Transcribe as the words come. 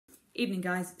Evening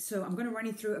guys, so I'm going to run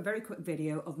you through a very quick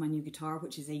video of my new guitar,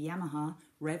 which is a Yamaha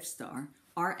Revstar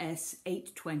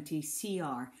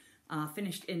RS820CR,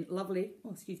 finished in lovely,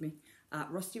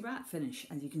 rusty rat finish,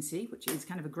 as you can see, which is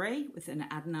kind of a grey with an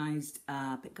anodized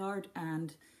pickguard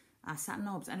and satin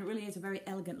knobs, and it really is a very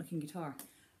elegant looking guitar.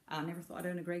 I never thought I'd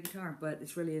own a grey guitar, but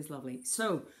this really is lovely.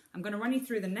 So I'm going to run you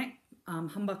through the neck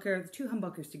humbucker, the two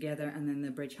humbuckers together, and then the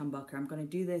bridge humbucker. I'm going to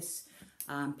do this,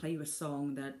 play you a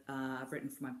song that I've written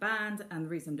for my band, and the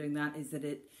reason I'm doing that is that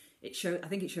I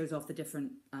think it shows off the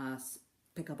different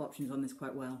pickup options on this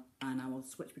quite well, and I will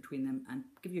switch between them and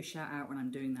give you a shout out when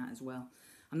I'm doing that as well.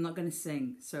 I'm not going to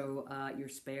sing, so you're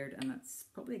spared, and that's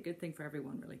probably a good thing for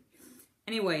everyone, really.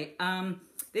 Anyway,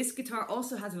 this guitar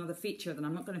also has another feature that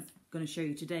I'm not going to show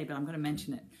you today, but I'm going to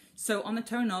mention it. So on the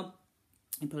tone knob,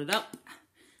 you put it up,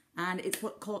 and it's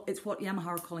what Yamaha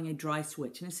are calling a dry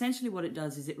switch. And essentially what it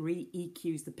does is it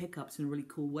re-EQs the pickups in a really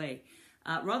cool way.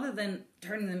 Rather than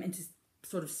turning them into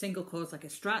sort of single coils like a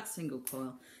Strat single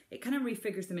coil, it kind of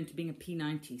refigures them into being a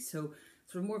P90. So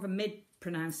sort of more of a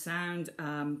mid-pronounced sound,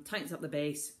 tightens up the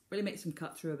bass, really makes them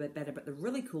cut through a bit better. But the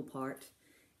really cool part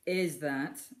is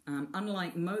that,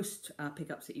 unlike most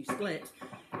pickups that you split,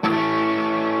 you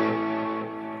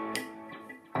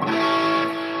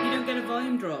don't get a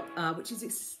volume drop, which is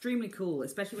extremely cool,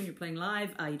 especially when you're playing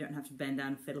live. You don't have to bend down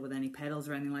and fiddle with any pedals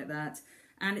or anything like that,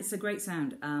 and it's a great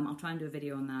sound. I'll try and do a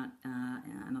video on that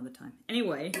another time.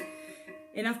 Anyway,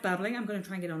 enough babbling. I'm going to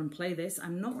try and get on and play this.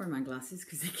 I'm not wearing my glasses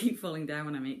because they keep falling down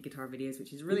when I make guitar videos,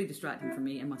 which is really distracting for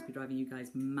me and must be driving you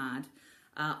guys mad.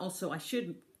 Also, I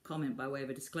should comment by way of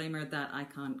a disclaimer that I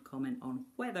can't comment on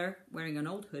whether wearing an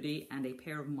old hoodie and a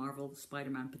pair of Marvel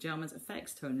Spider-Man pajamas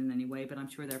affects tone in any way, but I'm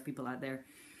sure there are people out there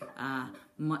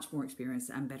much more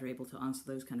experienced and better able to answer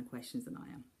those kind of questions than I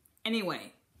am.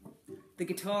 Anyway, the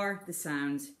guitar, the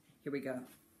sounds, here we go.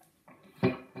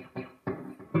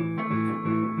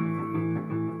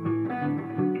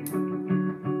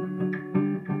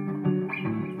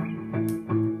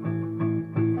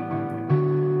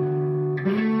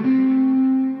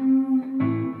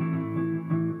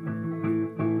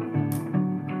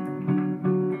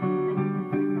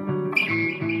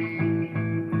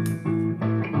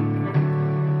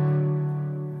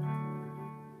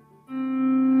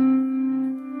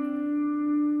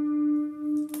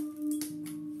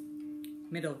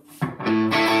 Middle.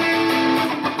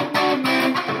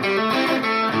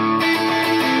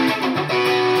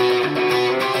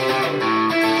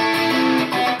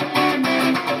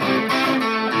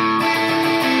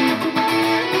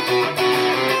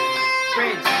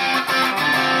 Bridge.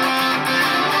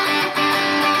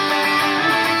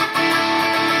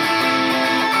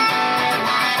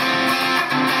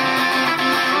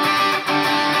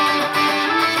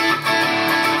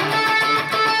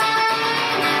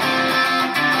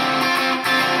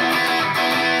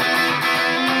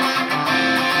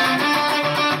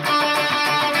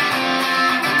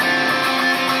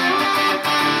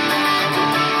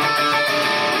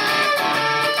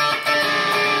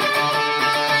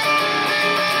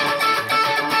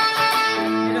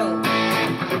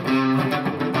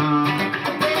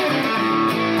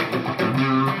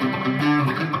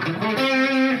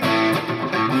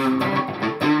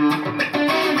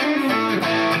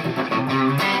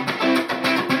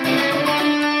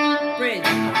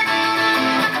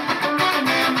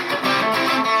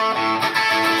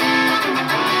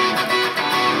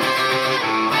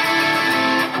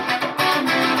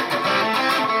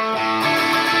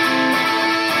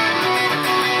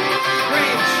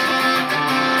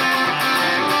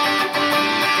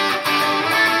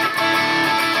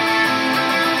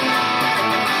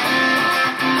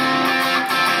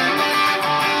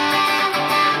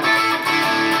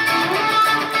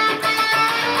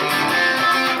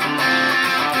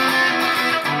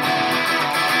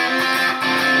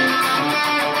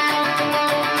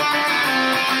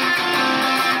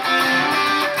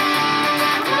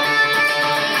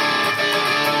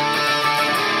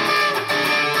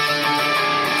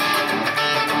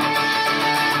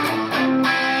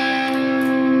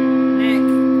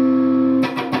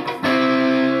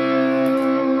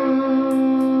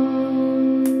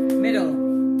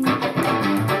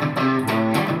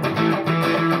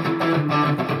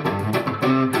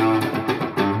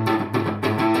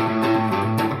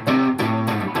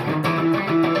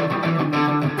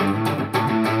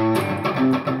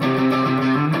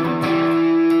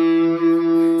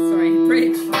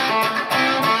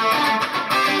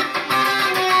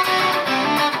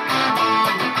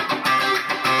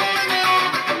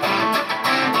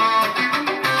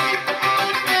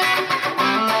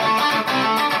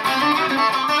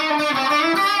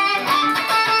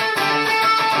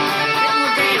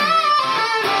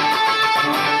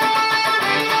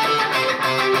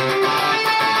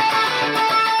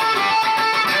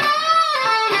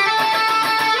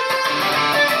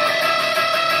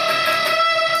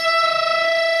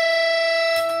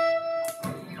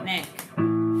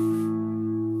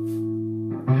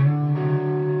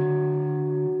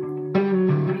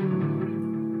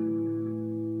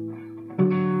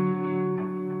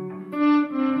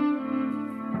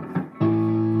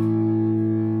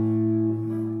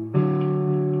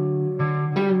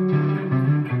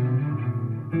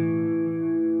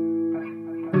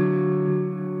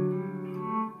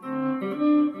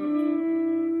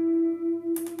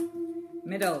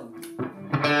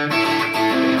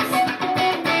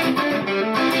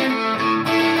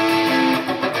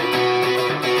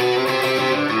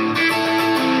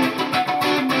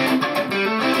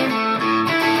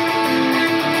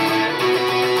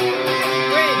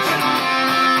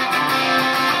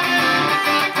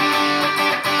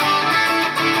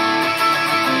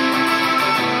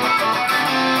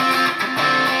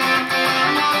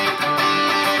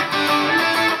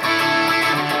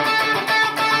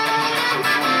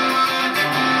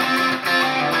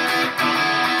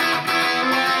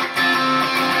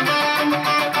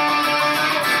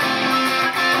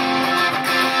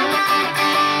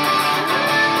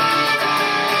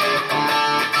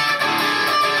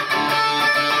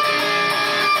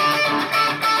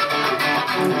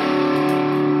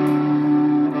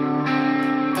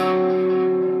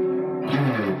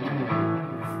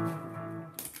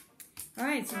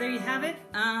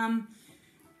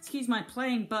 my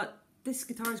playing, but this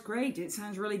guitar is great. It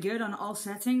sounds really good on all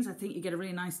settings. I think you get a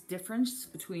really nice difference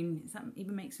between, does that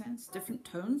even make sense? Different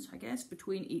tones, I guess,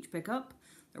 between each pickup.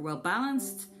 They're well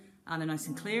balanced and they're nice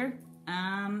and clear.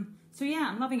 So yeah,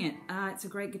 I'm loving it. It's a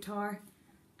great guitar,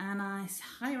 and I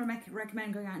highly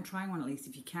recommend going out and trying one at least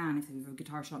if you can, if you have a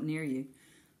guitar shop near you.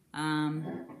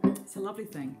 It's a lovely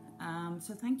thing.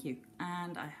 So thank you,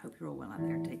 and I hope you're all well out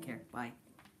there. Take care. Bye.